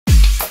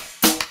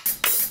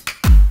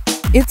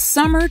It's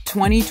summer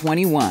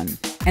 2021,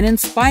 and in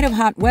spite of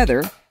hot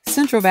weather,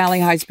 Central Valley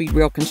High-Speed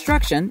Rail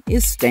construction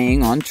is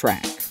staying on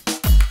track.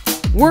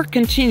 Work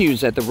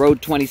continues at the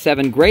Road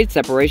 27 grade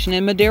separation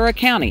in Madera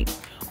County.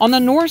 On the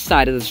north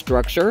side of the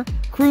structure,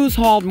 crews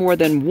hauled more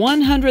than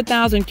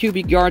 100,000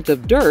 cubic yards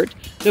of dirt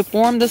to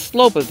form the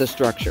slope of the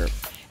structure.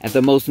 At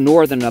the most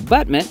northern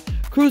abutment,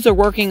 crews are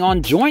working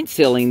on joint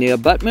sealing the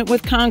abutment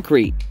with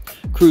concrete.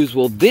 Crews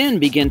will then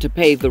begin to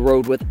pave the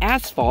road with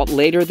asphalt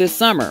later this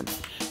summer.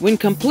 When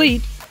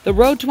complete, the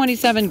Road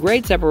 27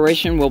 grade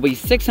separation will be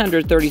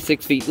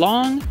 636 feet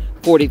long,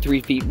 43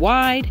 feet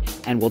wide,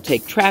 and will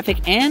take traffic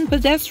and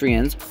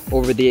pedestrians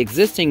over the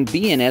existing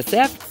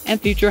BNSF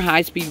and future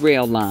high-speed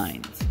rail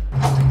lines.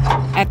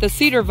 At the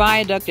Cedar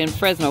Viaduct in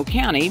Fresno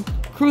County,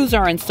 crews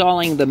are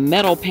installing the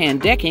metal pan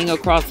decking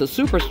across the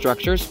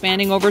superstructure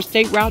spanning over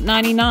State Route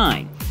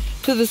 99.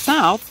 To the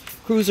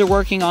south, crews are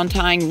working on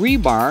tying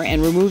rebar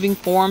and removing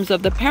forms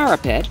of the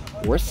parapet,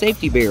 or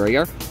safety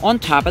barrier, on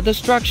top of the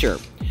structure.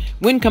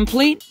 When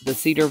complete, the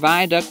Cedar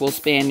Viaduct will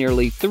span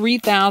nearly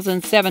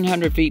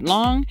 3,700 feet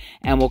long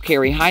and will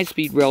carry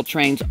high-speed rail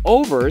trains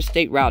over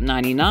State Route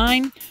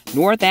 99,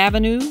 North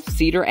Avenue,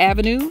 Cedar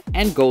Avenue,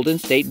 and Golden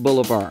State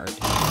Boulevard.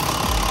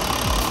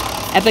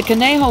 At the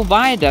Conejo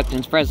Viaduct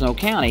in Fresno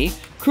County,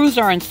 crews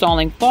are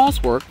installing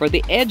false work for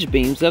the edge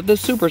beams of the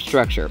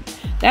superstructure.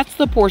 That's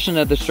the portion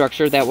of the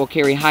structure that will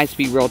carry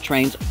high-speed rail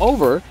trains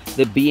over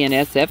the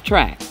BNSF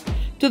tracks.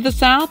 To the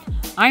south,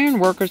 iron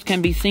workers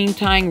can be seen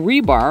tying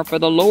rebar for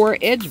the lower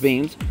edge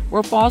beams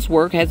where false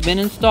work has been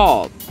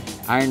installed.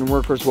 Iron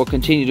workers will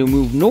continue to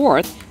move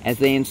north as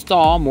they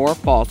install more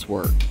false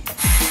work.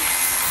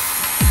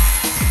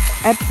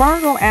 At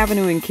Fargo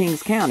Avenue in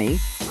Kings County,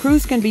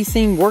 crews can be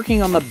seen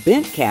working on the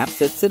bent caps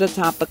that sit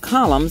atop the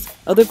columns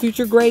of the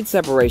future grade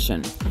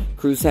separation.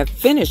 Crews have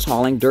finished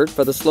hauling dirt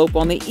for the slope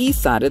on the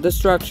east side of the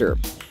structure.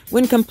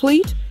 When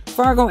complete,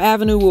 Fargo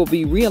Avenue will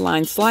be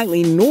realigned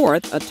slightly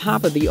north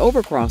atop of the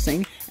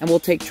overcrossing and will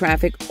take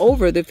traffic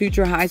over the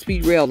future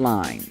high-speed rail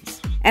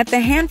lines. At the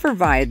Hanford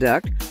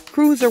Viaduct,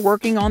 crews are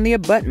working on the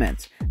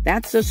abutments.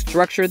 That's the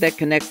structure that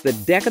connects the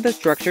deck of the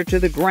structure to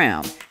the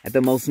ground at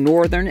the most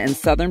northern and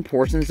southern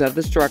portions of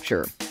the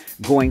structure.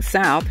 Going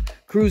south,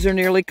 crews are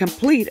nearly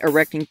complete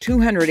erecting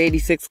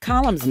 286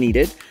 columns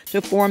needed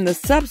to form the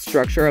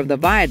substructure of the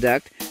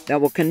viaduct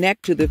that will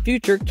connect to the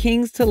future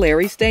Kings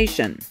Tulare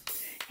station.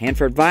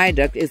 Hanford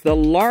Viaduct is the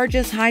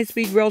largest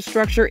high-speed rail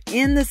structure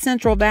in the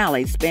Central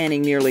Valley,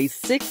 spanning nearly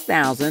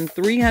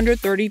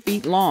 6,330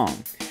 feet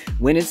long.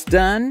 When it's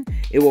done,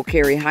 it will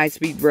carry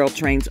high-speed rail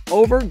trains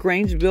over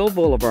Grangeville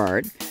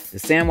Boulevard, the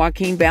San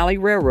Joaquin Valley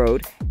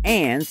Railroad,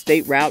 and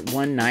State Route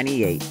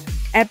 198.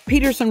 At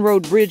Peterson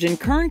Road Bridge in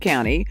Kern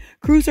County,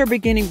 crews are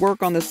beginning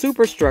work on the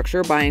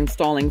superstructure by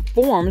installing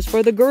forms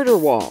for the girder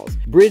walls.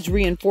 Bridge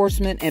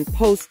reinforcement and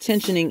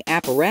post-tensioning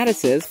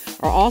apparatuses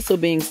are also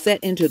being set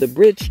into the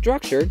bridge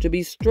structure to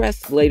be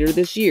stressed later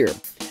this year.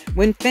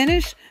 When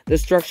finished, the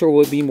structure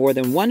will be more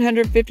than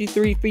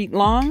 153 feet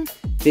long,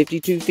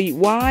 52 feet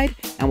wide,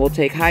 and will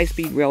take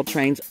high-speed rail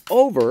trains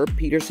over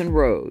Peterson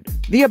Road.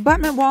 The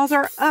abutment walls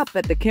are up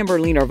at the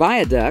Kimberliner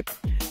Viaduct.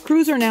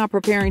 Crews are now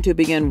preparing to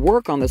begin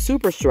work on the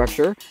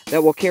superstructure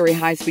that will carry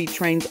high-speed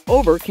trains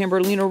over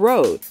Kimberliner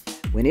Road.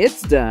 When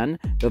it's done,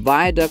 the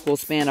viaduct will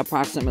span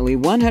approximately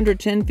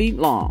 110 feet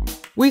long.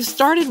 We've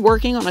started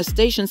working on a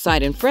station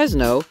site in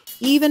Fresno,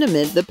 even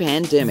amid the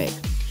pandemic.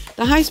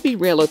 The High-Speed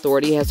Rail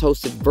Authority has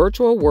hosted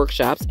virtual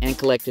workshops and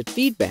collected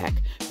feedback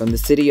from the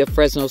City of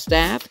Fresno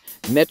staff,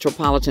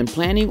 metropolitan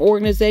planning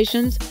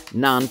organizations,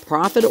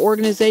 nonprofit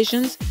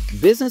organizations,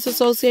 business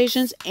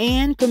associations,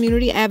 and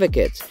community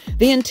advocates.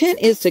 The intent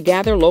is to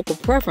gather local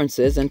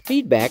preferences and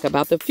feedback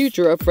about the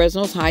future of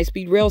Fresno's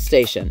high-speed rail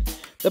station.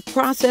 The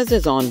process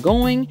is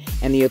ongoing,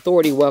 and the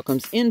authority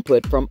welcomes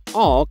input from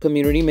all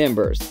community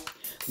members.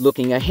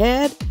 Looking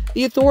ahead,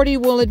 the authority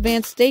will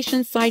advance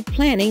station site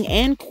planning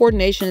and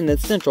coordination in the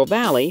Central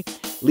Valley,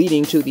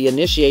 leading to the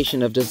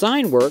initiation of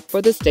design work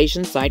for the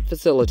station site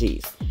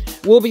facilities.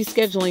 We'll be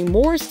scheduling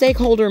more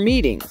stakeholder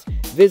meetings.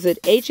 Visit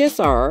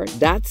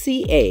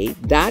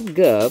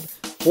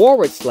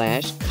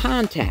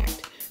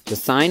hsr.ca.gov/contact to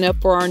sign up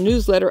for our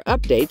newsletter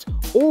updates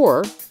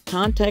or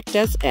contact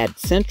us at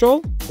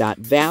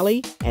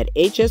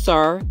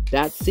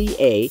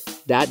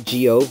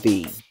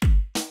central.valley@hsr.ca.gov.